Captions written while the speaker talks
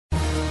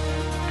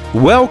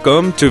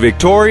Welcome to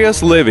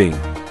Victorious Living.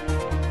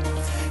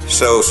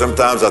 So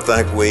sometimes I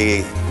think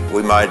we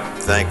might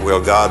think, well,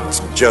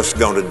 God's just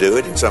going to do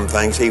it, and some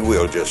things He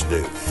will just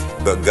do.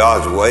 But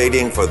God's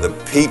waiting for the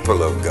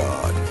people of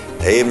God,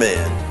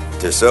 amen,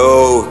 to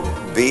so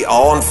be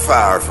on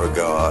fire for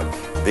God,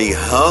 be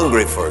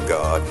hungry for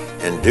God,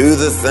 and do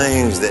the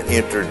things that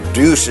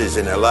introduces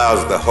and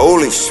allows the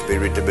Holy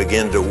Spirit to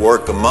begin to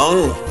work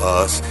among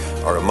us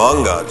or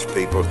among God's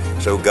people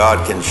so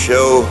God can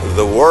show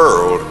the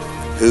world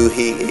who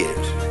He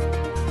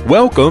is.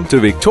 Welcome to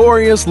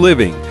Victorious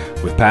Living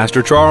with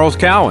Pastor Charles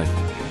Cowan.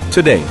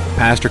 Today,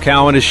 Pastor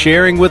Cowan is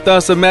sharing with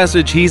us a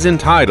message he's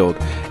entitled,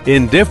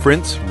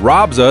 Indifference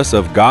Robs Us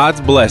of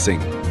God's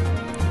Blessing.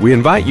 We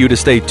invite you to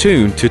stay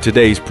tuned to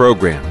today's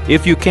program.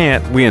 If you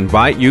can't, we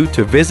invite you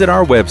to visit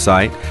our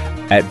website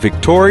at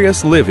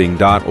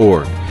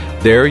victoriousliving.org.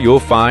 There you'll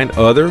find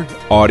other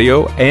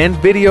audio and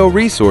video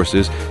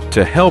resources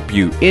to help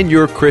you in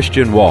your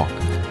Christian walk.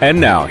 And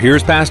now,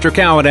 here's Pastor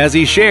Cowan as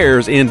he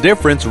shares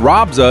Indifference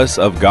Robs Us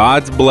of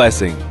God's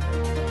Blessing.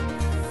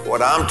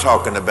 What I'm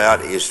talking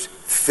about is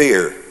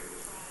fear.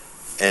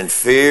 And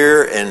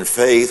fear and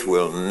faith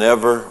will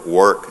never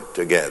work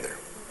together.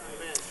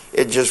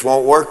 It just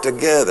won't work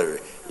together.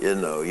 You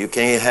know, you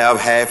can't have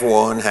half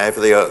one, half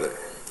the other.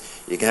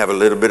 You can have a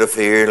little bit of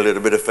fear and a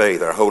little bit of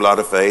faith, or a whole lot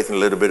of faith and a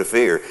little bit of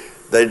fear.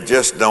 They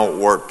just don't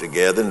work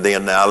together. And the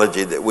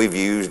analogy that we've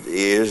used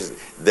is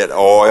that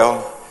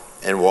oil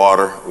and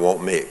water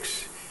won't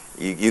mix.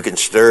 You can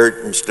stir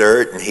it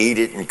and heat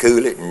it and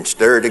cool it and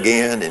stir it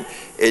again, and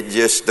it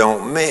just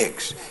don't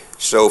mix.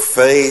 So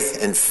faith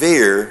and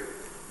fear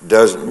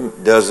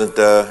doesn't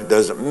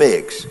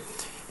mix.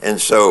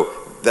 And so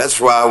that's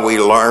why we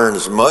learn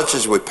as much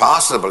as we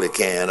possibly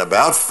can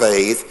about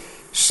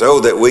faith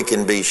so that we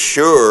can be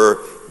sure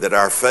that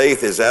our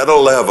faith is at a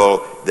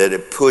level that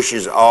it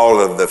pushes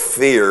all of the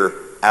fear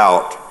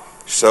out,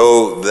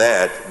 so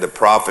that the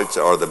profits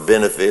or the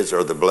benefits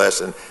or the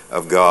blessing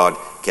of God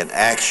can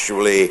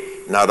actually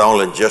not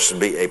only just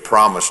be a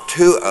promise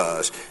to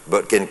us,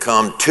 but can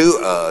come to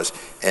us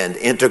and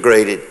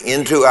integrate it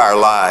into our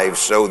lives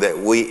so that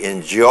we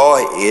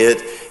enjoy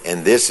it.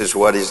 And this is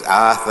what is,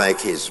 I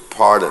think, is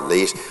part, at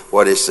least,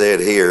 what is said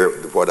here,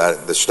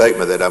 the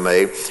statement that I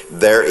made.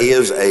 There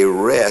is a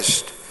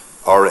rest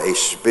or a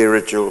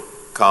spiritual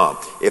calm.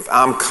 If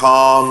I'm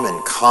calm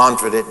and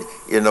confident,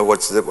 you know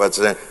what's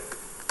that?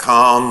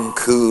 Calm,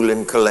 cool,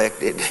 and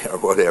collected, or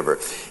whatever.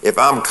 If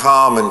I'm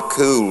calm and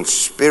cool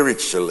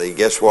spiritually,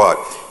 guess what?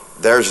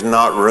 There's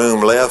not room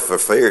left for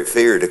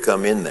fear to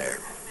come in there.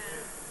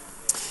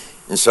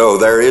 And so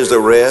there is a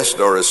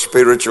rest or a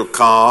spiritual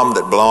calm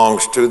that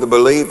belongs to the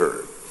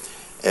believer.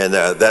 And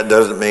that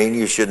doesn't mean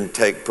you shouldn't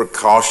take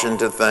precaution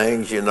to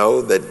things, you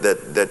know,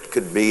 that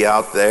could be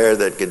out there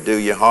that could do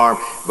you harm.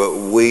 But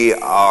we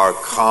are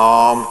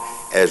calm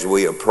as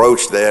we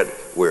approach that.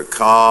 We're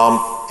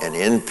calm and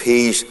in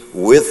peace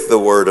with the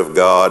Word of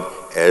God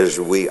as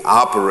we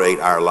operate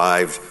our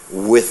lives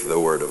with the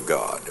Word of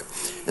God.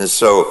 And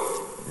so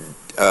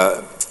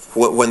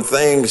when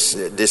things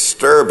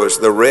disturb us,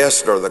 the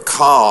rest or the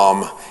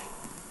calm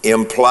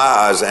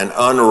implies an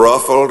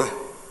unruffled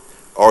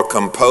or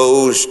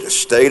composed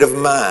state of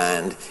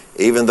mind,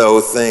 even though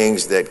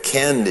things that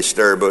can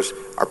disturb us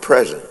are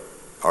present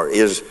or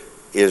is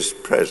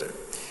present.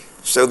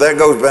 So that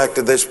goes back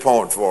to this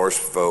point for us,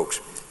 folks,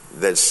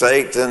 that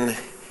Satan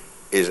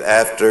is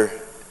after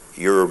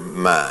your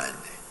mind.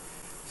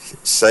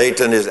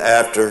 Satan is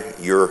after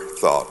your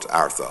thoughts,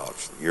 our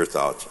thoughts, your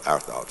thoughts, our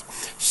thoughts.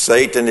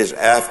 Satan is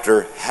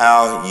after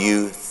how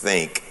you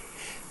think.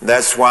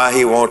 That's why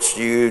he wants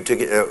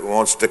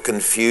to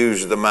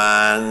confuse the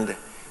mind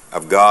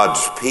of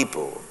God's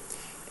people.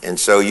 And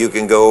so you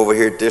can go over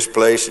here at this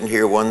place and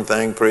hear one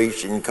thing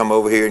preached, and you come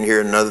over here and hear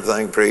another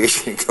thing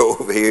preached, and you go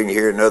over here and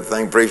hear another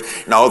thing preached,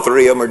 and all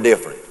three of them are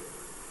different.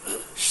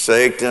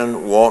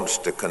 Satan wants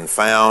to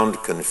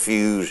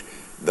confuse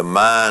the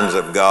minds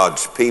of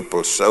God's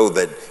people so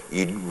that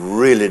you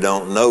really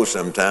don't know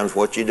sometimes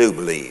what you do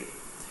believe.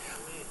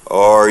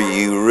 Or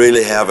you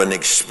really haven't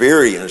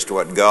experienced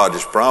what God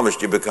has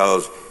promised you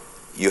because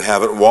you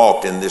haven't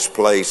walked in this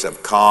place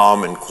of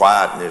calm and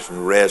quietness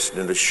and rest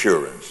and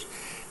assurance.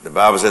 The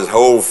Bible says,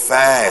 hold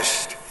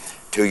fast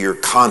to your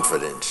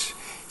confidence.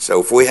 So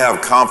if we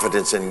have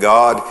confidence in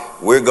God,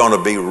 we're going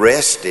to be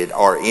rested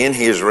or in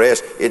His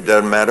rest. It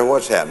doesn't matter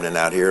what's happening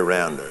out here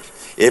around us.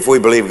 If we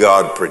believe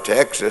God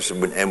protects us,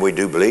 and we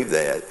do believe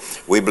that,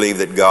 we believe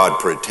that God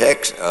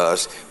protects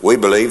us, we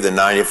believe the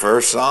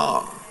 91st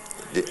Psalm.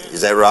 Is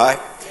that right?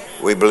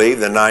 We believe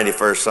the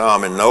 91st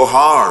Psalm, and no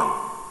harm,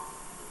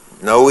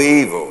 no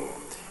evil,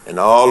 and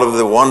all of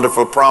the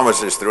wonderful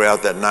promises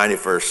throughout that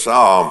 91st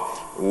Psalm.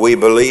 We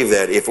believe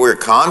that. If we're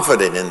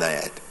confident in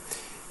that,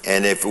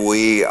 and if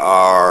we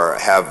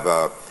have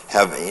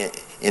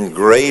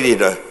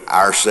ingraded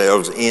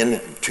ourselves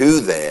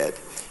into that,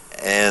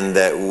 and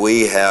that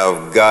we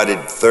have got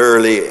it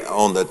thoroughly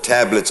on the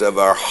tablets of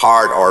our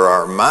heart or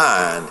our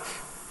mind,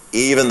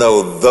 even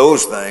though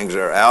those things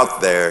are out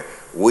there,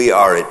 we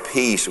are at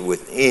peace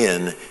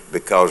within,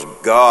 because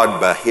God,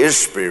 by His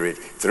Spirit,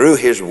 through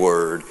His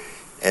Word,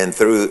 and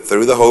through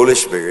the Holy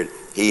Spirit,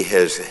 He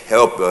has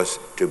helped us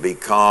to be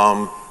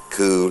calm,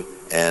 cool,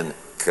 and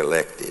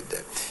collected.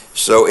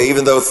 So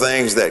even though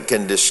things that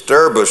can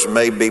disturb us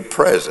may be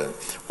present,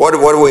 what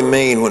do we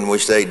mean when we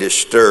say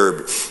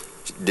disturb?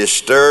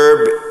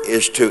 Disturb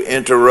is to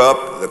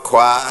interrupt the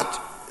quiet,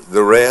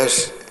 the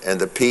rest, and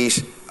the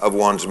peace of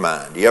one's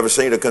mind. You ever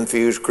seen a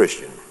confused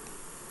Christian?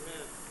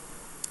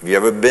 Have you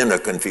ever been a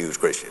confused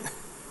Christian?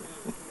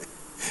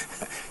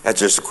 That's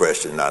just a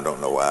question. I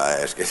don't know why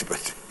I ask it,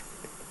 but.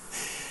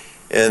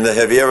 And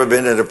have you ever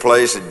been in a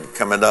place and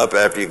coming up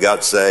after you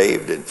got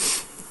saved and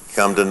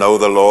come to know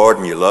the Lord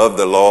and you love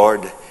the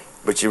Lord,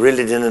 but you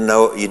really didn't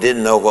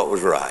know what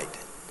was right.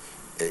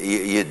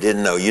 You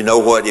didn't know. You know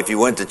what, if you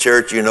went to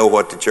church, you know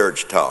what the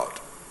church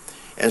taught.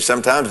 And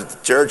sometimes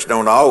the church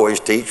don't always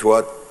teach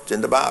what's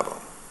in the Bible.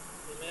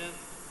 Amen.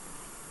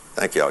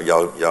 Thank y'all.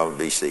 Y'all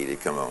be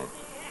seated. Come on.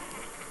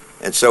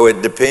 And so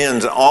it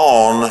depends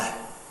on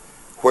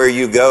where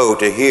you go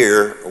to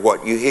hear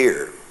what you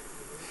hear.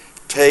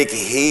 Take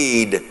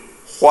heed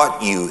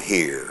what you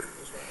hear.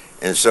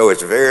 And so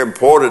it's very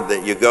important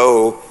that you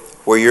go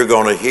where you're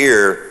going to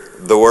hear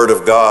the Word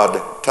of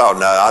God taught.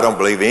 Now, I don't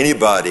believe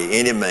anybody,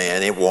 any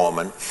man, any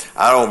woman,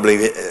 I don't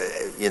believe,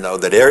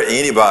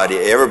 that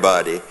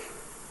everybody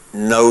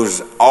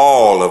knows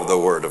all of the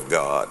Word of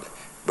God.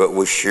 But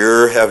we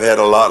sure have had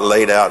a lot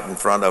laid out in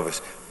front of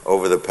us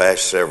over the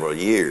past several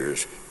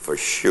years, for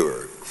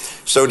sure.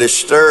 So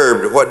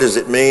disturbed, what does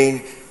it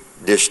mean?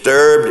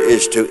 Disturbed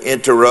is to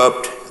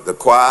interrupt the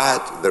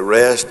quiet, the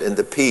rest, and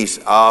the peace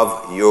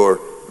of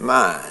your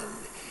mind.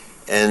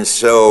 And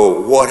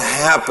so what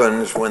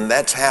happens when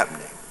that's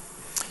happening?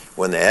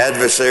 When the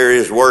adversary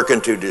is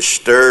working to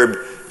disturb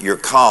your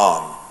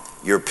calm,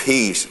 your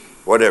peace,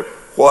 whatever,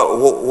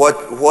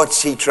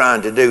 what's he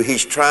trying to do?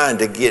 He's trying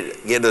to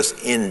get us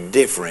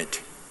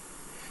indifferent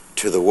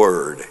to the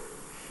Word,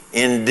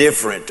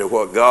 indifferent to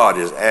what God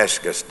has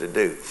asked us to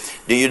do.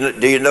 Do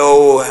you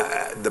know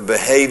the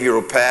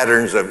behavioral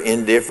patterns of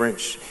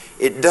indifference?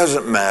 It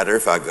doesn't matter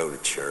if I go to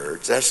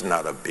church. That's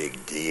not a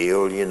big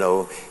deal,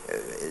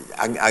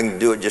 I can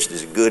do it just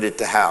as good at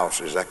the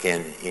house as I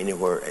can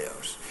anywhere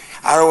else.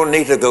 I don't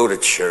need to go to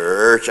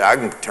church. I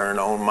can turn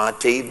on my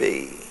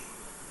TV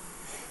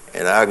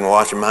and I can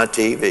watch my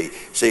TV.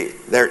 See,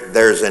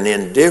 there's an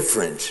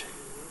indifference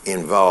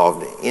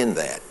involved in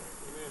that.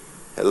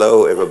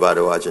 Hello,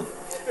 everybody watching.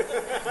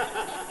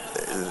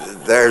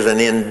 There's an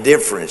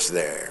indifference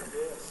there,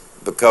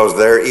 because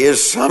there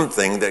is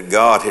something that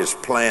God has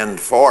planned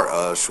for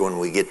us when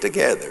we get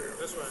together,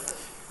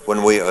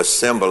 when we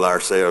assemble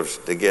ourselves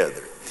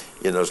together.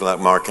 It's like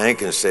Mark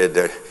Hankins he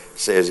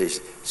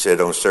said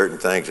on certain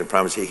things and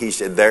promises, he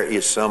said there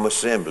is some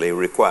assembly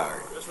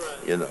required.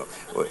 You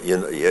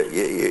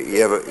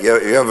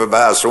ever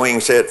buy a swing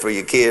set for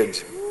your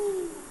kids?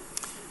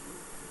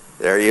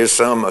 There is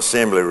some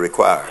assembly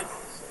required.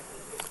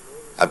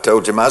 I've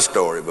told you my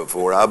story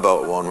before. I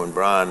bought one when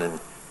Brian and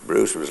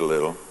Bruce was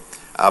little.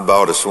 I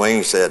bought a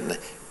swing set,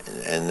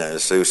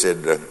 and Sue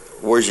said,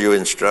 "Where's your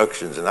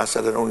instructions?" And I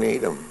said, "I don't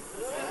need them.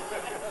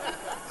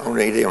 I don't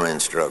need them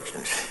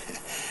instructions."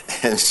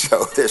 And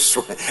so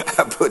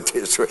I put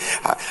this.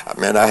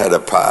 I had a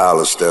pile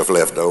of stuff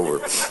left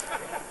over.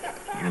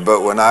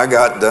 But when I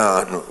got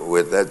done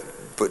with that,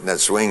 putting that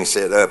swing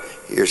set up,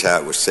 here's how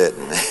it was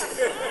sitting.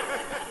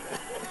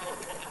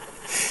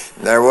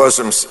 There was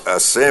some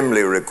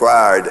assembly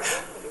required.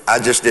 I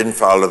just didn't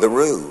follow the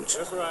rules.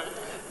 That's right.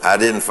 I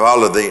didn't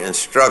follow the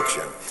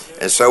instruction.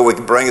 And so we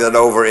can bring that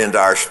over into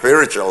our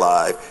spiritual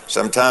life.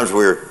 Sometimes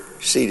we're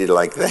seated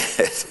like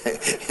that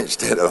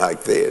instead of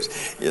like this,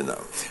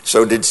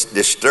 So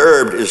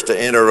disturbed is to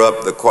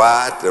interrupt the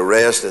quiet, the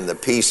rest, and the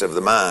peace of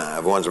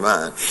one's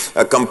mind.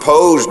 A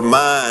composed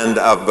mind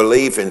of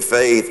belief and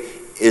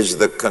faith is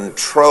the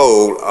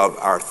control of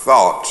our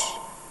thoughts.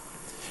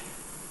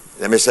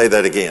 Let me say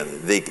that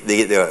again.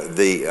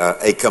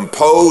 A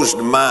composed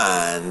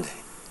mind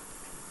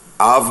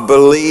of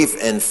belief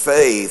and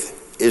faith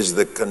is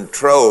the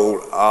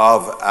control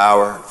of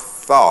our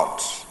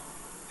thoughts.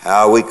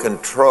 How we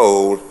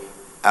control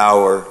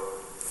our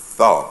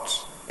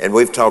thoughts. And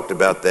we've talked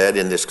about that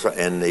in this,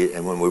 and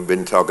when we've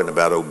been talking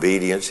about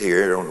obedience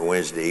here on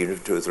Wednesday evening,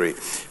 2 or 3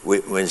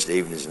 Wednesday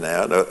evenings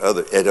now, at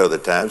other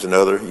times, and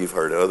you've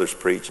heard others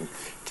preach and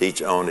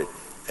teach on it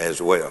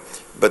as well.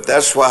 But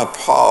that's why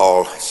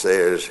Paul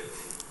says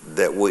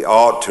that we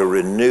ought to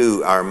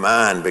renew our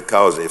mind,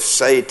 because if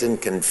Satan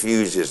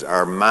confuses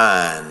our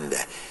mind,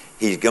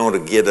 he's going to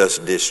get us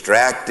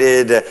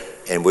distracted,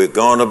 and we're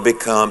going to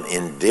become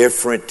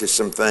indifferent to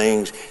some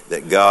things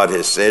that God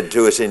has said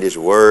to us in His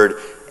Word,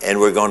 and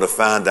we're going to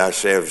find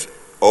ourselves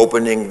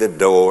opening the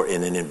door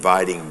and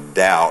inviting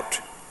doubt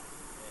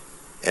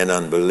and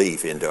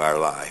unbelief into our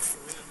life.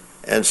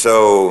 And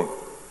so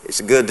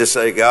it's good to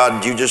say,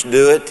 "God, you just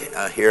do it.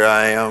 Here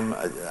I am."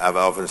 I've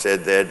often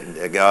said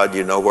that, "God,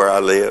 you know where I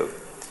live.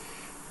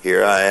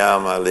 Here I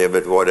am. I live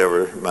at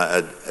whatever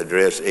my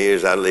address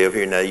is. I live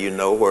here. Now you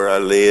know where I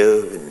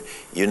live, and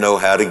you know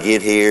how to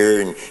get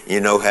here, and you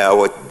know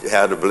how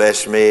to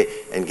bless me.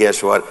 And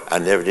guess what? I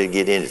never did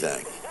get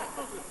anything.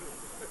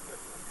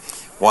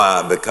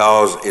 Why?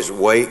 Because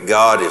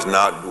God is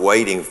not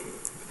waiting,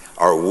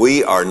 or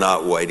we are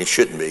not waiting,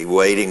 shouldn't be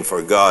waiting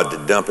for God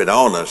to dump it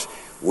on us.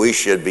 We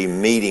should be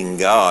meeting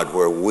God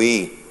where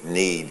we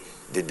need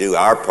to do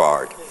our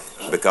part,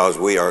 because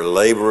we are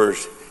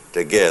laborers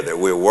together.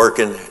 We're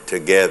working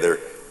together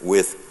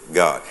with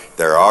God.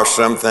 There are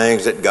some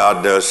things that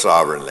God does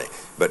sovereignly,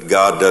 but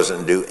God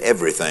doesn't do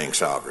everything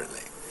sovereignly.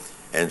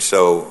 And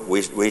so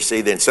we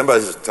see that.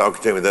 Somebody was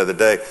talking to me the other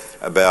day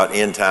about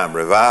end time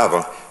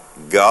revival.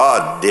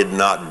 God did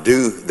not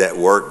do that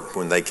work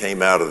when they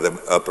came out of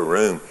the upper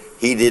room.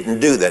 He didn't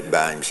do that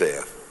by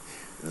himself.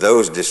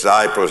 Those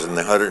disciples and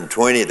the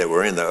 120 that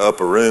were in the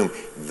upper room,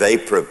 they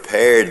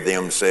prepared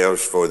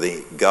themselves for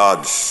the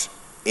God's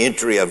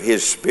entry of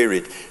his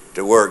Spirit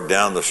to work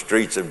down the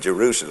streets of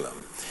Jerusalem.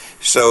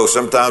 So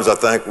sometimes I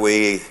think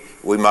we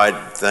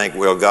might think,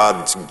 well,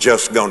 God's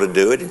just going to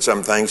do it, and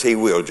some things he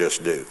will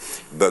just do.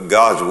 But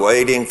God's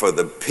waiting for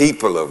the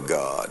people of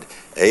God,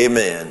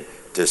 amen,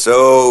 to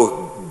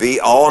so be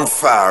on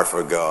fire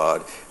for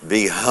God,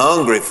 be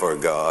hungry for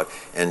God,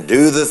 and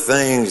do the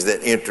things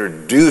that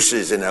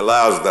introduces and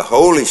allows the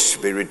Holy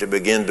Spirit to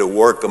begin to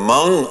work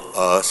among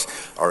us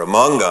or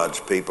among God's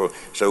people,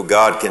 so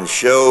God can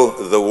show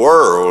the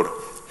world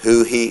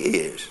who he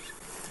is.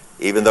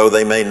 Even though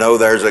they may know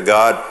there's a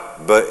God,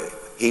 but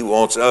he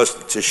wants us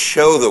to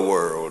show the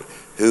world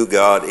who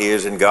God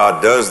is, and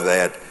God does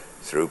that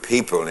through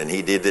people, and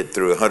he did it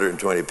through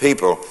 120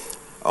 people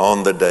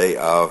on the day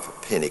of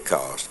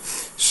Pentecost.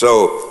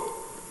 So,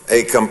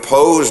 a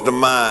composed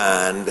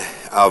mind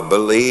of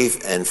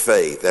belief and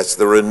faith. That's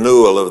the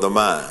renewal of the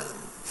mind.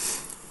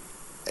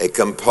 A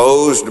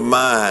composed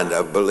mind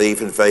of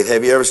belief and faith.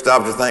 Have you ever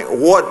stopped to think,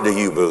 what do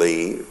you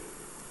believe?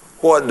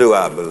 What do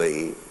I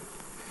believe?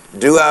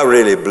 Do I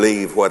really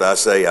believe what I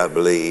say I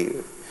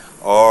believe?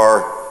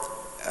 Or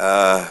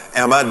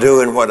am I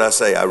doing what I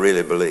say I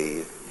really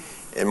believe?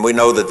 And we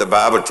know that the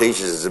Bible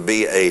teaches us to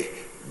be a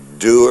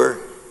doer.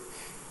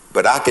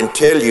 But I can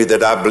tell you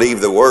that I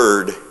believe the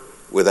word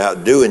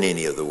without doing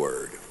any of the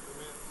word.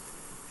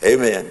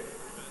 Amen.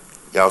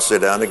 Y'all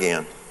sit down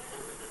again.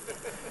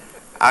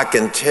 I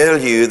can tell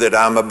you that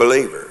I'm a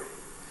believer.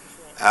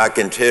 I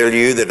can tell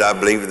you that I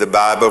believe the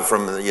Bible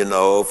from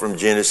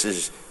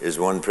Genesis, as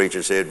one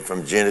preacher said,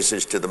 from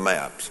Genesis to the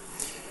maps.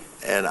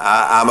 And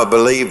I'm a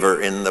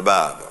believer in the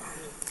Bible.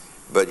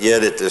 But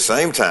yet at the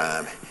same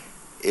time,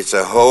 it's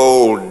a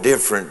whole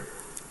different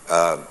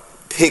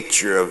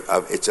picture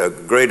it's a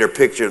greater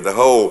picture of the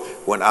whole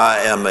when I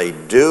am a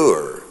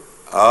doer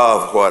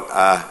of what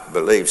I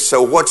believe.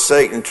 So what's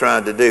Satan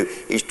trying to do?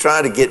 He's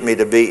trying to get me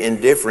to be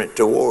indifferent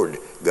toward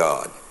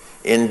God,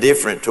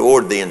 indifferent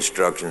toward the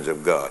instructions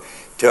of God.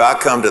 Till I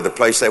come to the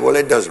place, say, well,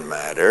 it doesn't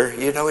matter.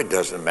 You know, it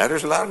doesn't matter.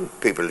 There's a lot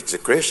of people that's a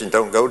Christian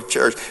don't go to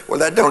church. Well,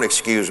 that don't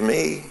excuse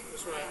me.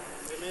 That's right.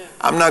 Amen.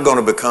 I'm not going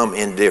to become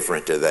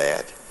indifferent to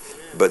that.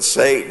 Amen. But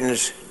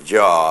Satan's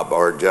job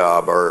or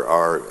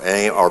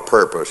aim or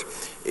purpose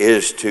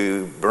is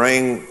to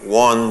bring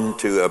one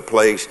to a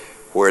place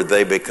where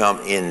they become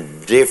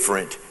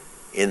indifferent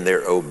in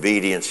their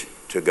obedience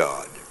to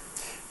God.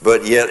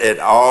 But yet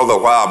all the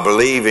while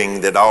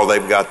believing that all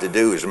they've got to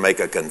do is make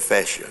a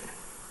confession.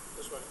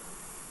 That's right.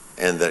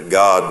 And that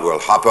God will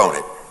hop on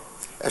it.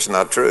 That's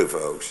not true,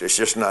 folks. It's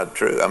just not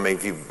true. I mean,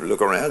 if you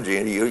look around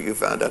you, you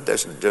find out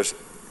it's just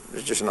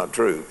not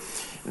true.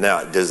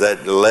 Now, does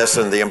that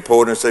lessen the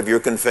importance of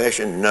your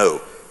confession? No.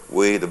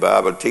 The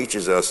Bible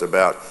teaches us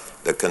about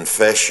the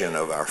confession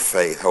of our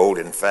faith,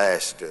 holding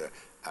fast to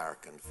our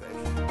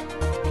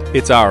confession.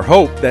 It's our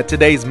hope that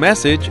today's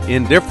message,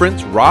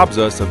 Indifference Robs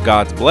Us of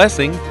God's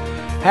Blessing,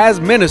 has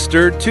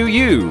ministered to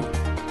you.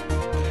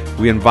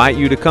 We invite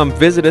you to come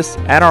visit us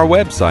at our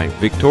website,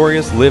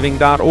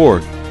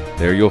 victoriousliving.org.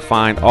 There you'll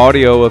find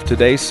audio of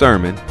today's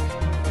sermon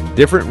and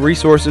different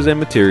resources and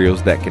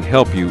materials that can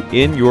help you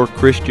in your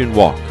Christian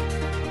walk.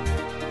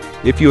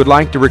 If you would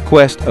like to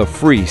request a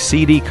free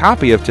CD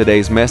copy of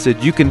today's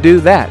message, you can do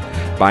that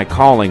by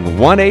calling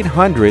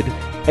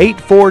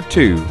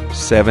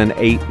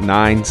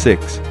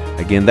 1-800-842-7896.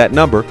 Again, that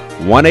number,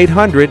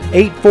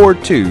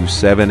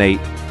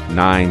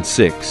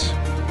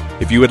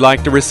 1-800-842-7896. If you would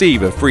like to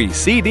receive a free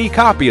CD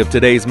copy of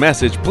today's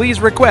message,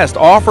 please request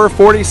offer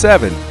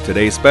 47.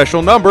 Today's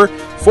special number,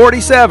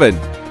 47.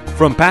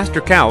 From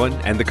Pastor Cowan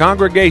and the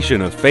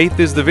congregation of Faith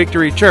is the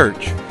Victory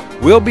Church,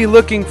 we'll be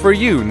looking for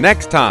you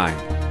next time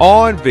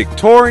on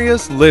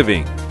Victorious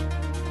Living.